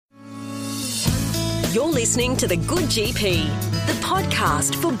You're listening to The Good GP, the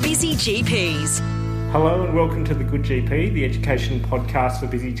podcast for busy GPs. Hello and welcome to The Good GP, the education podcast for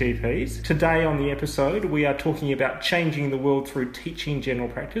busy GPs. Today on the episode, we are talking about changing the world through teaching general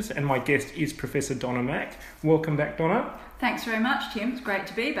practice, and my guest is Professor Donna Mak. Welcome back, Donna. Thanks very much, Tim. It's great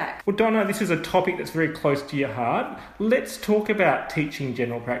to be back. Well, Donna, this is a topic that's very close to your heart. Let's talk about teaching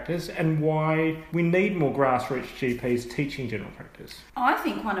general practice and why we need more grassroots GPs teaching general practice. I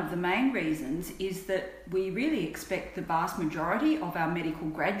think one of the main reasons is that we really expect the vast majority of our medical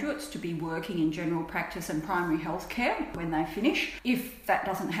graduates to be working in general practice and primary health care when they finish. If that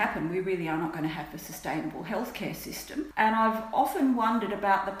doesn't happen, we really are not going to have a sustainable healthcare system. And I've often wondered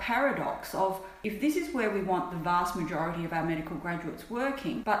about the paradox of, if this is where we want the vast majority of our medical graduates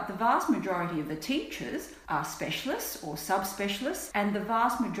working, but the vast majority of the teachers are specialists or subspecialists, and the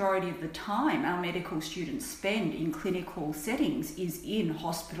vast majority of the time our medical students spend in clinical settings is in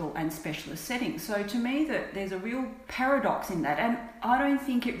hospital and specialist settings. So to me, that there's a real paradox in that, and I don't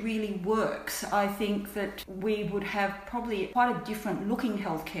think it really works. I think that we would have probably quite a different looking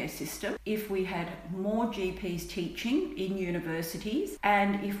healthcare system if we had more GPs teaching in universities,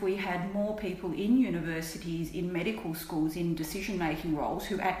 and if we had more people in universities, in medical schools, in decision-making roles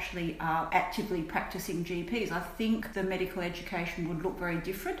who actually are actively practicing GPs. I think the medical education would look very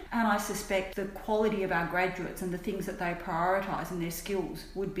different, and I suspect the quality of our graduates and the things that they prioritise and their skills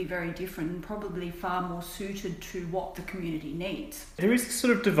would be very different and probably far more suited to what the community needs. There is this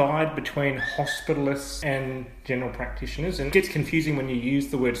sort of divide between hospitalists and general practitioners, and it gets confusing when you use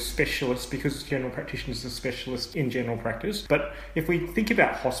the word specialist because general practitioners are specialists in general practice. But if we think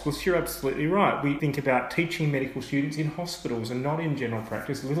about hospitalists, you're absolutely right. We think about teaching medical students in hospitals and not in general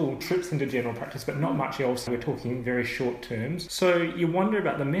practice, little trips into general practice, but not much else. We're talking very short terms. So you wonder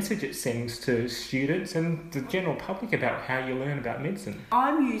about the message it sends to students and the general public about how you learn about medicine.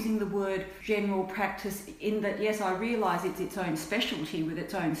 I'm using the word general practice in that, yes, I realise it's its own specialty with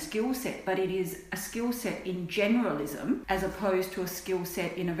its own skill set, but it is a skill set in generalism as opposed to a skill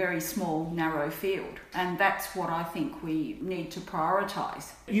set in a very small, narrow field. And that's what I think we need to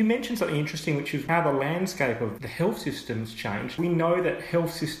prioritise. You mentioned something interesting, which is how the landscape of the health systems changed. We know that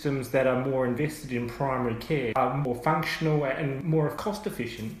health systems that are more invested in primary care are more functional and more cost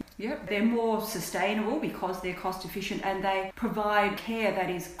efficient. Yep, they're more sustainable because they're cost efficient and they provide care that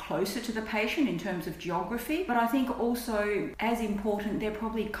is closer to the patient in terms of geography. But I think also, as important, they're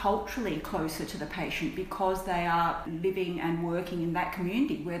probably culturally closer to the patient because they are living and working in that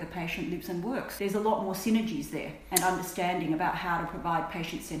community where the patient lives and works. There's a lot more synergies there and understanding about how to provide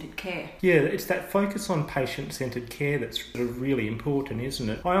patient-centred care. Yeah, it's that focus on patient-centred care that's sort of really important, isn't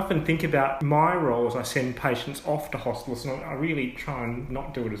it? I often think about my role as I send patients off to hospitals, and I really try and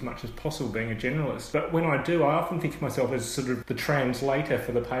not do it as much as possible being a generalist. But when I do, I often think of myself as sort of the translator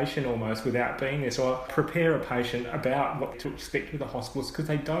for the patient almost without being there. So I prepare a patient about what to expect with the hospitals because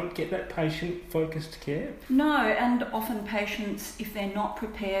they don't get that patient-focused care. No, and often patients, if they're not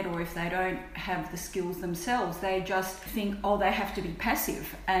prepared or if they don't have the skills themselves, they just think, oh, they have to be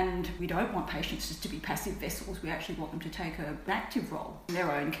passive. And we don't want patients just to be passive vessels. We actually want them to take an active role in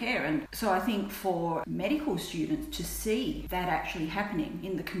their own care. And so I think for medical students to see that actually happening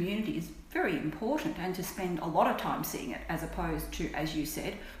in the community is very important, and to spend a lot of time seeing it as opposed to, as you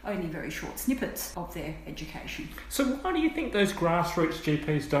said, only very short snippets of their education. So why do you think those grassroots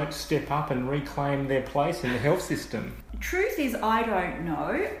GPs don't step up and reclaim their place in the health system? Truth is, I don't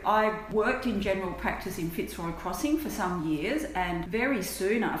know. I worked in general practice in Fitzroy Crossing for some years, and very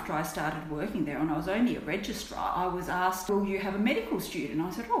soon after I started working there, and I was only a registrar, I was asked, will you have a medical student?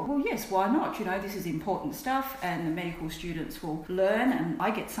 I said, oh, well, yes, why not? You know, this is important stuff, and the medical students will learn, and I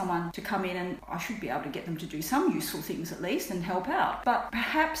get someone to come in, and I should be able to get them to do some useful things at least and help out. But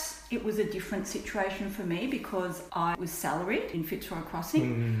perhaps it was a different situation for me because I was salaried in Fitzroy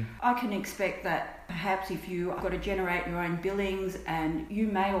Crossing. I can expect that perhaps if you've got to generate your own billings, and you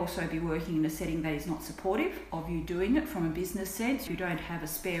may also be working in a setting that is not supportive of you doing it from a business sense. You don't have a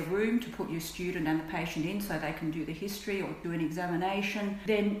spare room to put your student and the patient in so they can do the history or do an examination,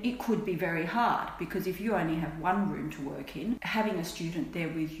 then it could be very hard, because if you only have one room to work in, having a student there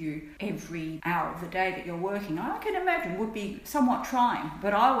with you every hour of the day that you're working, I can imagine would be somewhat trying.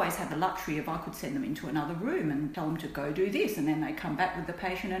 But I always had the luxury of I could send them into another room and tell them to go do this, and then they come back with the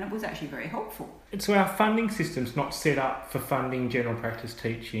patient, and it was actually very helpful. So our funding system's not set up for funding general practice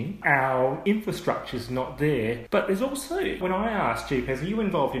teaching. Our infrastructure's not there. But there's also, when I ask GPs, are you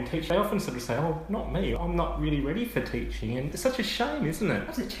involved in teaching? They often sort of say, oh, not me. I'm not really ready for teaching. And it's such a shame, isn't it?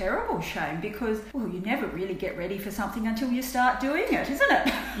 It's a terrible shame because, well, you never really get ready for something until you start doing it, isn't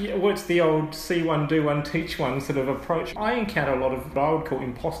it? Yeah, well, it's the old see one, do one, teach one sort of approach. I encounter a lot of what I would call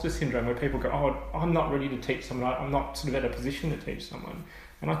imposter syndrome, where people go, oh, I'm not ready to teach someone. I'm not sort of at a position to teach someone.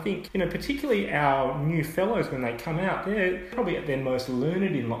 And I think, particularly our new fellows, when they come out, they're probably at their most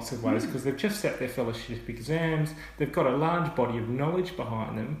learned in lots of ways because they've just sat their fellowship exams, they've got a large body of knowledge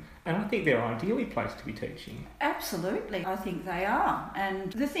behind them, and I think they're ideally placed to be teaching. Absolutely, I think they are.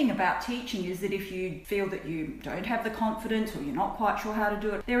 And the thing about teaching is that if you feel that you don't have the confidence or you're not quite sure how to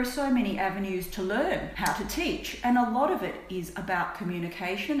do it, there are so many avenues to learn how to teach. And a lot of it is about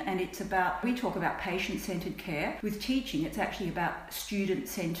communication, and it's about, we talk about patient-centred care. With teaching, it's actually about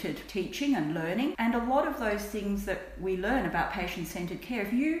student-centred teaching and learning. And a lot of those things that we learn about patient-centred care,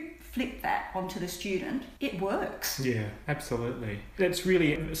 if you flip that onto the student, it works. Yeah, absolutely. That's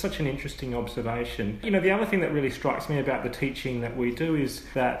really such an interesting observation. The other thing that really strikes me about the teaching that we do is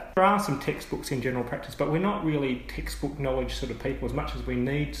that there are some textbooks in general practice, but we're not really textbook knowledge sort of people as much as we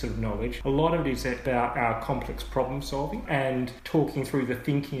need sort of knowledge. A lot of it is about our complex problem solving and talking through the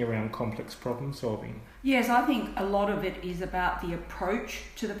thinking around complex problem solving. Yes, I think a lot of it is about the approach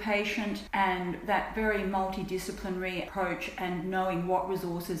to the patient and that very multidisciplinary approach and knowing what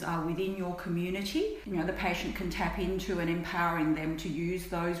resources are within your community. The patient can tap into and empowering them to use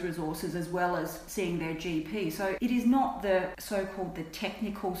those resources as well as seeing their GP. So it is not the so-called the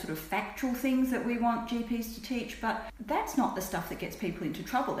technical sort of factual things that we want GPs to teach, but that's not the stuff that gets people into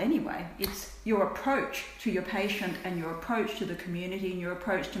trouble anyway. It's your approach to your patient and your approach to the community and your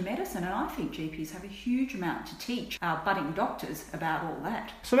approach to medicine. And I think GPs have a huge amount to teach our budding doctors about all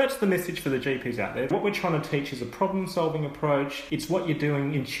that. So that's the message for the GPs out there. What we're trying to teach is a problem-solving approach. It's what you're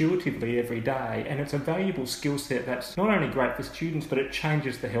doing intuitively every day, and it's a valuable skill set that's not only great for students, but it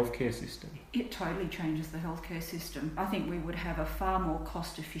changes the healthcare system. It totally changes the healthcare system. I think we would have a far more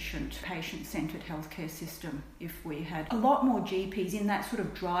cost-efficient, patient-centred healthcare system if we had a lot more GPs in that sort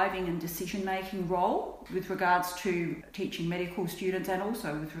of driving and decision-making role with regards to teaching medical students and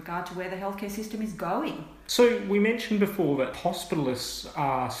also with regard to where the healthcare system is going. So we mentioned before that hospitalists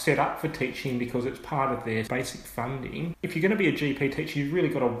are set up for teaching because it's part of their basic funding. If you're going to be a GP teacher, you've really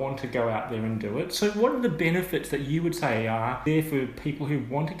got to want to go out there and do it. So what are the benefits that you would say are there for people who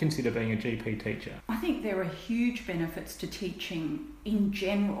want to consider being a GP teacher? I think there are huge benefits to teaching in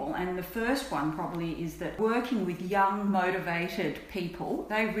general, and the first one probably is that working with young, motivated people,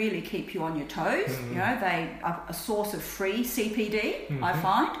 they really keep you on your toes. They are a source of free CPD, I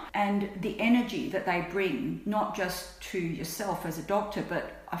find, and the energy that they bring, not just to yourself as a doctor,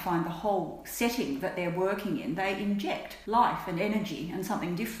 but I find the whole setting that they're working in, they inject life and energy and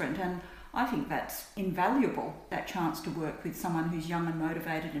something different, and I think that's invaluable, that chance to work with someone who's young and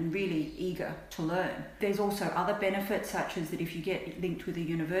motivated and really eager to learn. There's also other benefits, such as that if you get linked with a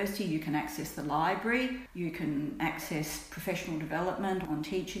university, you can access the library, you can access professional development on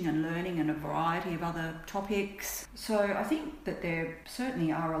teaching and learning and a variety of other topics. So I think that there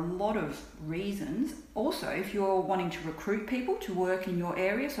certainly are a lot of reasons. Also, if you're wanting to recruit people to work in your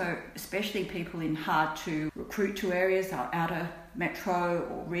area, so especially people in hard to recruit to areas, outer metro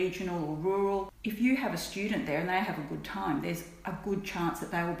or regional or rural, if you have a student there and they have a good time, there's a good chance that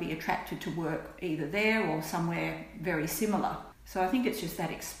they will be attracted to work either there or somewhere very similar. So I think it's just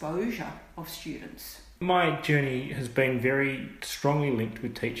that exposure of students. My journey has been very strongly linked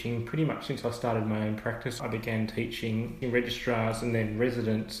with teaching pretty much since I started my own practice. I began teaching registrars and then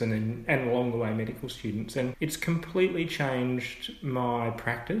residents and along the way medical students, and it's completely changed my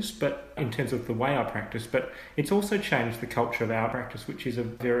practice, but in terms of the way I practice, but it's also changed the culture of our practice, which is a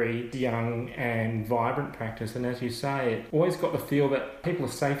very young and vibrant practice. And as you say, it always got the feel that people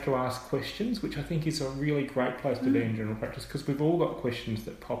are safe to ask questions, which I think is a really great place to be in general practice, because we've all got questions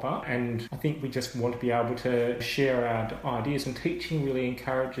that pop up, and I think we just want to be able to share our ideas, and teaching really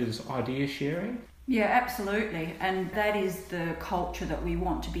encourages idea sharing. Yeah, absolutely. And that is the culture that we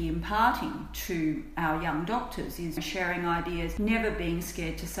want to be imparting to our young doctors, is sharing ideas, never being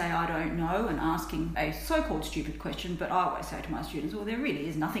scared to say I don't know and asking a so-called stupid question. But I always say to my students, well, there really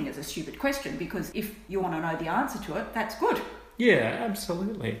is nothing as a stupid question, because if you want to know the answer to it, that's good. Yeah,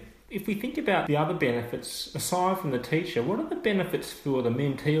 absolutely. If we think about the other benefits, aside from the teacher, what are the benefits for the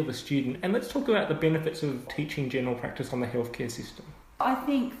mentee or the student? And let's talk about the benefits of teaching general practice on the healthcare system. I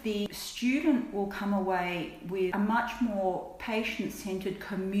think the student will come away with a much more patient-centred,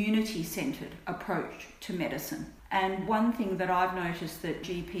 community-centred approach to medicine. And one thing that I've noticed that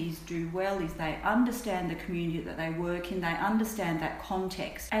GPs do well is they understand the community that they work in, they understand that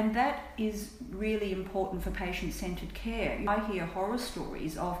context, and that is really important for patient-centred care. I hear horror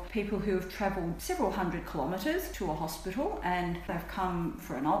stories of people who have travelled several hundred kilometres to a hospital and they've come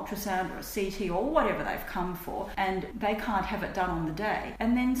for an ultrasound or a CT or whatever they've come for, and they can't have it done on the day.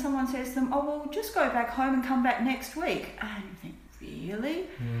 And then someone says to them, oh, well, just go back home and come back next week. And you think, really?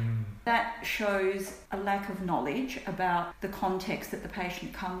 That shows a lack of knowledge about the context that the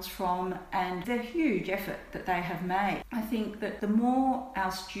patient comes from and the huge effort that they have made. I think that the more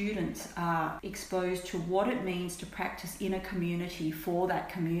our students are exposed to what it means to practice in a community for that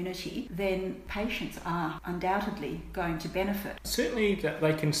community, then patients are undoubtedly going to benefit. Certainly that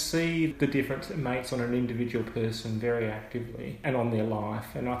they can see the difference it makes on an individual person very actively and on their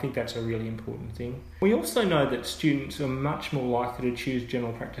life, and I think that's a really important thing. We also know that students are much more likely to choose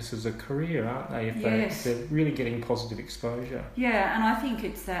general practice as a career, aren't they, if they're really getting positive exposure? Yeah, and I think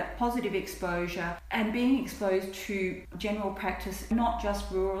it's that positive exposure and being exposed to general practice, not just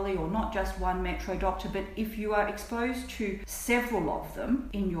rurally or not just one metro doctor, but if you are exposed to several of them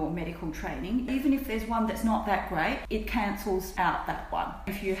in your medical training, even if there's one that's not that great, it cancels out that one.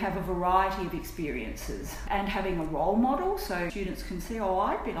 If you have a variety of experiences and having a role model so students can see, oh,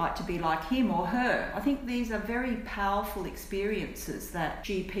 I'd like to be like him or her. I think these are very powerful experiences that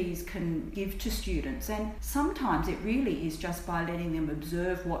GPs can give to students, and sometimes it really is just by letting them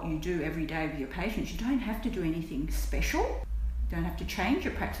observe what you do every day with your patients. You don't have to do anything special. You don't have to change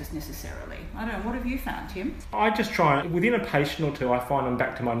your practice necessarily. I don't know, what have you found, Tim? I just try, within a patient or two, I find I'm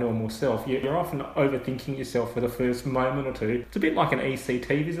back to my normal self. You're often overthinking yourself for the first moment or two. It's a bit like an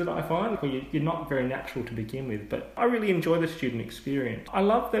ECT visit, I find, where you're not very natural to begin with, but I really enjoy the student experience. I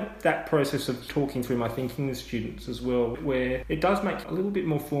love that process of talking through my thinking with students as well, where it does make a little bit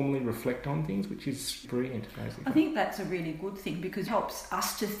more formally reflect on things, which is brilliant, basically. I think that's a really good thing because it helps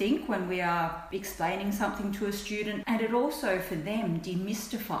us to think when we are explaining something to a student, and it also, for them,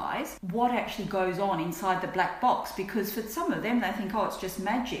 demystifies what actually goes on inside the black box, because for some of them they think, oh, it's just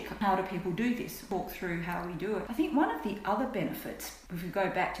magic. How do people do this? Talk through how we do it. I think one of the other benefits, if we go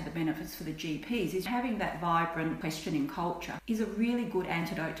back to the benefits for the GPs, is having that vibrant questioning culture is a really good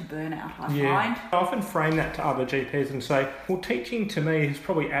antidote to burnout, I find. I often frame that to other GPs and say, well, teaching to me has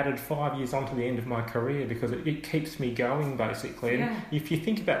probably added 5 years onto the end of my career because it keeps me going, basically. Yeah. And if you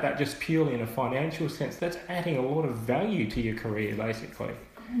think about that just purely in a financial sense, that's adding a lot of value to your career, basically.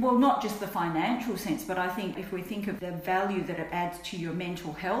 Well, not just the financial sense, but I think if we think of the value that it adds to your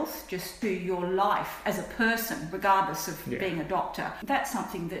mental health, just to your life as a person, regardless of being a doctor, that's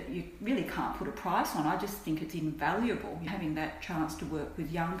something that you really can't put a price on. I just think it's invaluable. Having that chance to work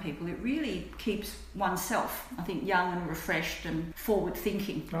with young people, it really keeps oneself, I think, young and refreshed and forward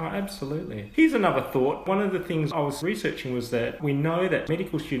thinking. Oh, absolutely. Here's another thought. One of the things I was researching was that we know that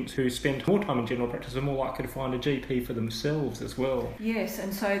medical students who spend more time in general practice are more likely to find a GP for themselves as well. Yes,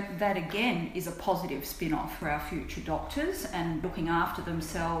 and so that again is a positive spin-off for our future doctors and looking after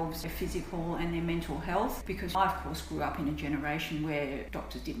themselves, their physical and their mental health, because I, of course, grew up in a generation where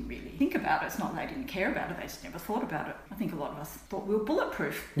doctors didn't really think about it. It's not that they didn't care about it, they just never thought about it. I think a lot of us thought we were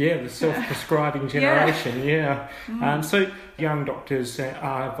bulletproof. Yeah, the self-prescribing generation, so young doctors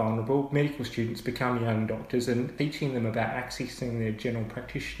are vulnerable. Medical students become young doctors, and teaching them about accessing their general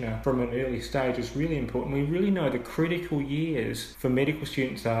practitioner from an early stage is really important. We really know the critical years for medical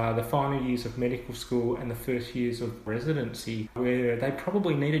students are the final years of medical school and the first years of residency, where they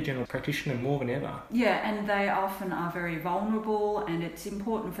probably need a general practitioner more than ever. Yeah, and they often are very vulnerable, and it's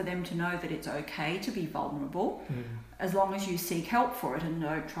important for them to know that it's okay to be vulnerable as long as you seek help for it and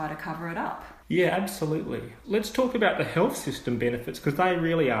don't try to cover it up. Yeah, absolutely. Let's talk about the health system benefits, because they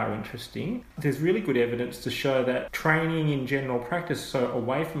really are interesting. There's really good evidence to show that training in general practice, so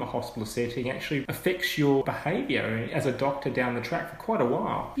away from a hospital setting, actually affects your behaviour as a doctor down the track for quite a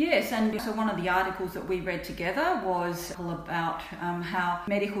while. Yes, and so one of the articles that we read together was all about how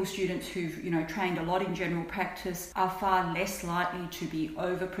medical students who've trained a lot in general practice are far less likely to be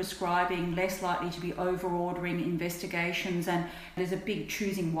over-prescribing, less likely to be over-ordering investigations, and there's a big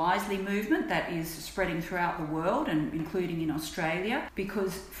choosing wisely movement that is spreading throughout the world and including in Australia,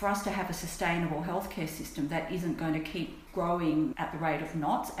 because for us to have a sustainable healthcare system that isn't going to keep growing at the rate of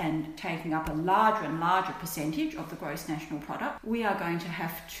knots and taking up a larger and larger percentage of the gross national product, we are going to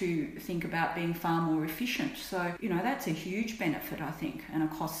have to think about being far more efficient. So, that's a huge benefit, I think, and a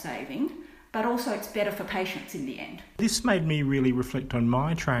cost saving. but also it's better for patients in the end. This made me really reflect on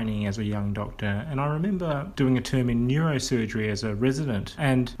my training as a young doctor, and I remember doing a term in neurosurgery as a resident,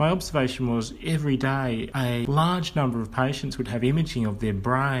 and my observation was every day a large number of patients would have imaging of their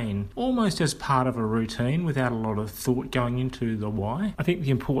brain almost as part of a routine without a lot of thought going into the why. I think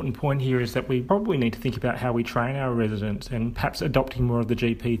the important point here is that we probably need to think about how we train our residents and perhaps adopting more of the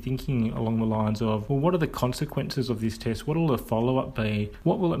GP thinking along the lines of, well, what are the consequences of this test? What will the follow-up be?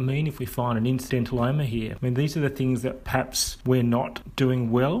 What will it mean if we find an incidentalloma here? I mean, these are the things that perhaps we're not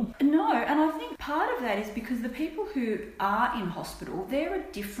doing well. No, and I think part of that is because the people who are in hospital, they're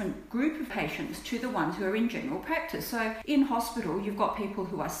a different group of patients to the ones who are in general practice. So in hospital, you've got people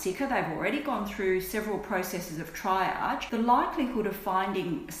who are sicker, they've already gone through several processes of triage. The likelihood of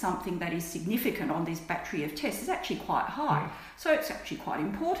finding something that is significant on this battery of tests is actually quite high. So it's actually quite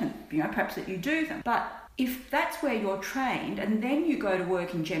important, perhaps that you do them. But if that's where you're trained and then you go to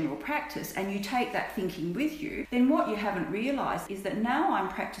work in general practice and you take that thinking with you, then what you haven't realised is that now I'm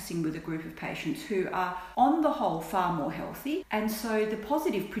practicing with a group of patients who are on the whole far more healthy, and so the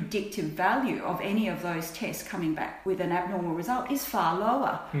positive predictive value of any of those tests coming back with an abnormal result is far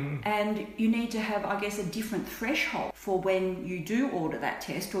lower. And you need to have, I guess, a different threshold for when you do order that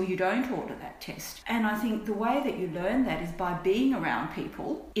test or you don't order that test. And I think the way that you learn that is by being around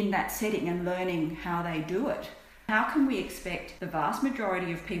people in that setting and learning how they do it. How can we expect the vast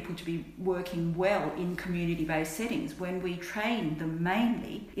majority of people to be working well in community-based settings when we train them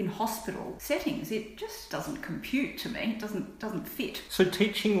mainly in hospital settings? It just doesn't compute to me. It doesn't fit. So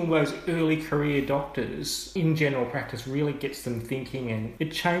teaching all those early career doctors in general practice really gets them thinking, and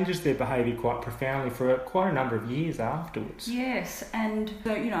it changes their behaviour quite profoundly for quite a number of years afterwards. Yes, and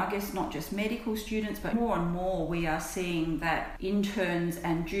so, I guess not just medical students, but more and more we are seeing that interns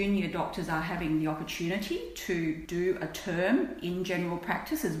and junior doctors are having the opportunity to do a term in general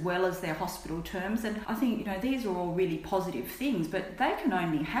practice as well as their hospital terms. And I think, these are all really positive things, but they can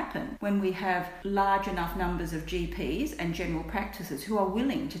only happen when we have large enough numbers of GPs and general practices who are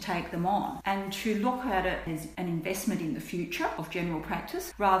willing to take them on and to look at it as an investment in the future of general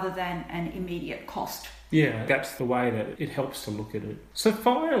practice rather than an immediate cost. Yeah, that's the way that it helps to look at it. So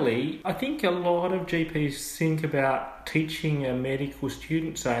finally, I think a lot of GPs think about teaching a medical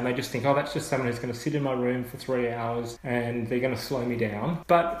student, say, and they just think, that's just someone who's going to sit in my room for 3 hours and they're going to slow me down.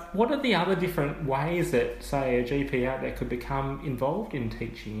 But what are the other different ways that, say, a GP out there could become involved in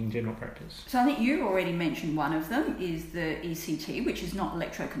teaching in general practice? So I think you already mentioned one of them is the ECT, which is not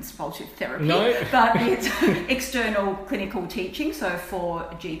electroconvulsive therapy, but it's external clinical teaching. So for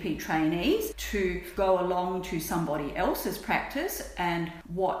GP trainees to go along to somebody else's practice and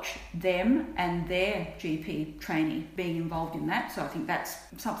watch them and their GP trainee being involved in that. So I think that's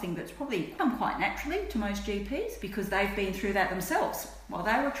something that's probably come quite naturally to most GPs because they've been through that themselves while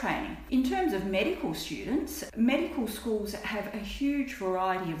they were training. In terms of medical students, medical schools have a huge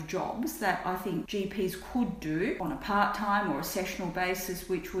variety of jobs that I think GPs could do on a part-time or a sessional basis,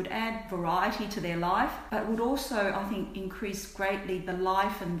 which would add variety to their life, but would also, I think, increase greatly the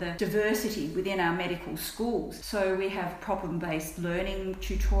life and the diversity within our medical schools. So we have problem-based learning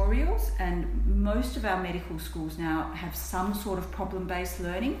tutorials, and most of our medical schools now have some sort of problem-based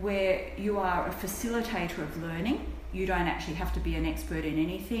learning where you are a facilitator of learning. You don't actually have to be an expert in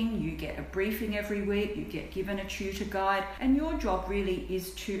anything. You get a briefing every week, you get given a tutor guide, and your job really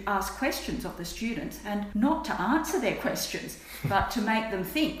is to ask questions of the students and not to answer their questions, but to make them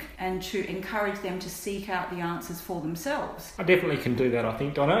think and to encourage them to seek out the answers for themselves. I definitely can do that, I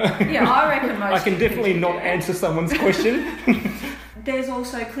think, Donna. Yeah, I reckon most I can definitely not answer someone's question. There's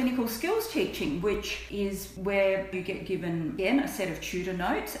also clinical skills teaching, which is where you get given, again, a set of tutor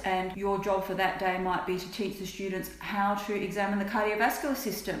notes, and your job for that day might be to teach the students how to examine the cardiovascular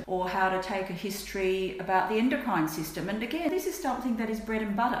system or how to take a history about the endocrine system. And again, this is something that is bread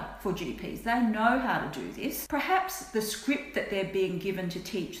and butter for GPs. They know how to do this. Perhaps the script that they're being given to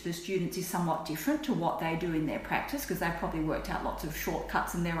teach the students is somewhat different to what they do in their practice because they've probably worked out lots of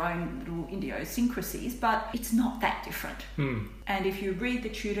shortcuts and their own little idiosyncrasies, but it's not that different. And if you read the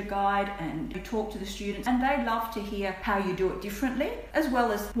tutor guide and you talk to the students, and they love to hear how you do it differently, as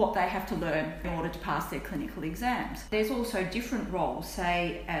well as what they have to learn in order to pass their clinical exams. There's also different roles,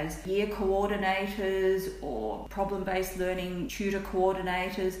 say as year coordinators or problem-based learning tutor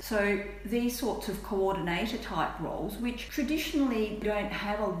coordinators. So these sorts of coordinator type roles, which traditionally don't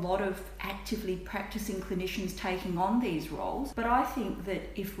have a lot of actively practicing clinicians taking on these roles. But I think that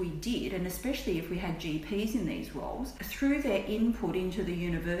if we did, and especially if we had GPs in these roles, through their input input into the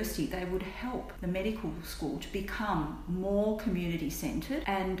university, they would help the medical school to become more community centred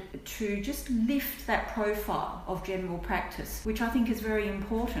and to just lift that profile of general practice, which I think is very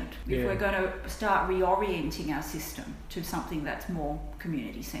important if we're going to start reorienting our system to something that's more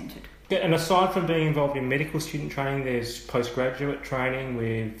community centred. Yeah, and aside from being involved in medical student training, there's postgraduate training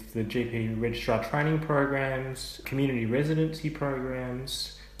with the GP registrar training programs, community residency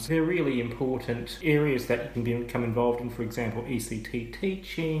programs. They're really important areas that you can become involved in. For example, ECT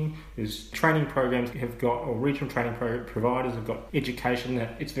teaching. There's training programs have got, or regional training providers have got education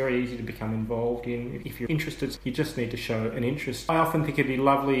that it's very easy to become involved in. If you're interested, you just need to show an interest. I often think it'd be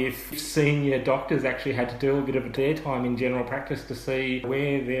lovely if senior doctors actually had to do a bit of their time in general practice to see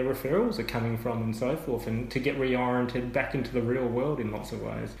where their referrals are coming from and so forth, and to get reoriented back into the real world in lots of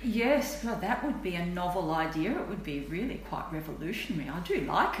ways. Yes, well, that would be a novel idea. It would be really quite revolutionary. I do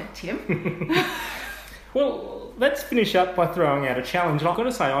like it, Tim. Well, let's finish up by throwing out a challenge. And I've got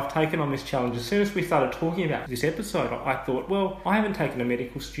to say, I've taken on this challenge. As soon as we started talking about this episode, I thought, well, I haven't taken a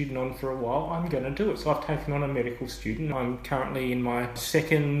medical student on for a while. I'm going to do it. So I've taken on a medical student. I'm currently in my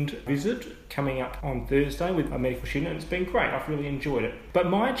second visit, coming up on Thursday with a medical student, and it's been great. I've really enjoyed it. But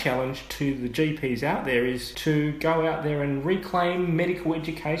my challenge to the GPs out there is to go out there and reclaim medical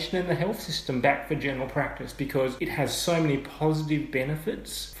education and the health system back for general practice, because it has so many positive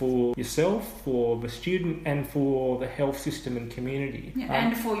benefits for yourself, for the student, and for the health system and community. Yeah,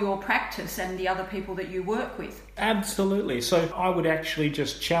 and for your practice and the other people that you work with. Absolutely. So I would actually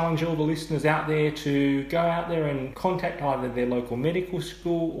just challenge all the listeners out there to go out there and contact either their local medical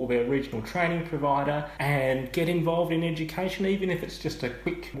school or their regional training provider and get involved in education, even if it's just a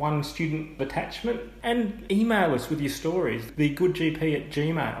quick one student attachment, and email us with your stories,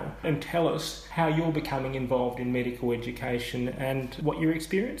 thegoodgp@gmail, and tell us how you're becoming involved in medical education and what your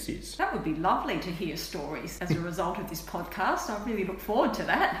experience is. That would be lovely to hear stories as a result of this podcast. I really look forward to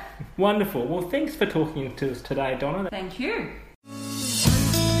that. Wonderful. Well, thanks for talking to us today, Donna. Thank you.